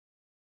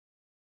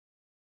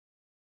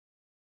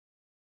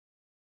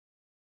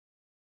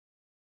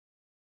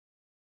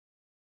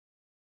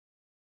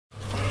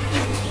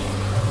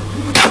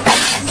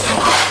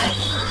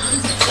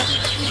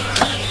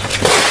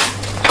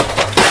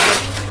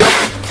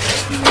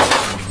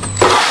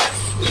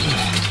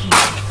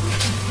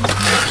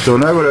So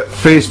now we're at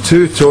phase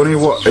 2, Tony.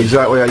 What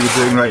exactly are you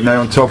doing right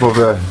now on top of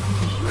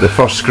the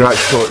first scratch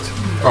coat?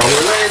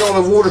 We're laying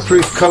on a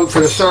waterproof coat for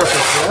the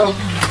surface now,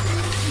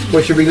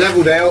 which will be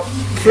levelled out,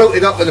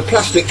 floated up with a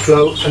plastic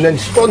float, and then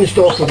sponged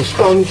off with a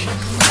sponge,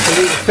 and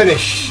then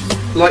finish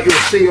like you'll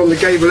see on the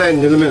gable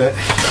end in a minute.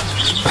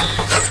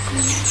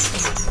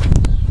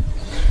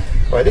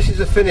 Right, this is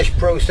the finished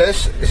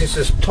process. This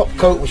is the top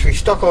coat which we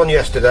stuck on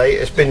yesterday.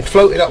 It's been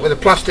floated up with a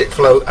plastic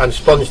float and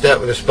sponged out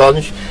with a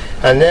sponge,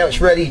 and now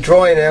it's ready,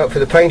 drying out for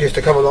the painters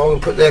to come along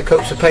and put their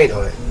coats of paint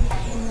on it.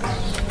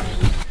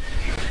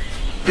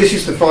 This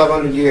is the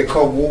 500-year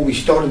cob wall we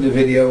started the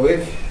video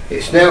with.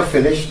 It's now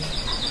finished,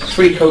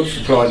 3 coats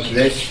applied to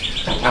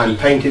this and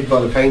painted by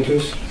the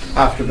painters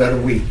after about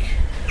a week.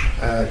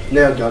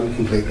 Now done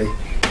completely.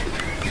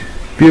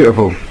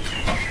 Beautiful.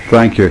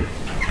 Thank you.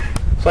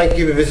 Thank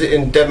you for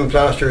visiting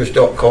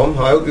devonplasterers.com.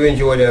 I hope you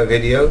enjoyed our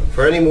video.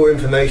 For any more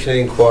information and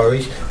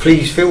inquiries,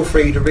 please feel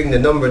free to ring the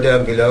number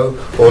down below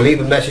or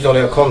leave a message on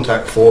our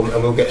contact form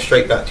and we'll get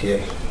straight back to you.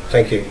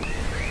 Thank you.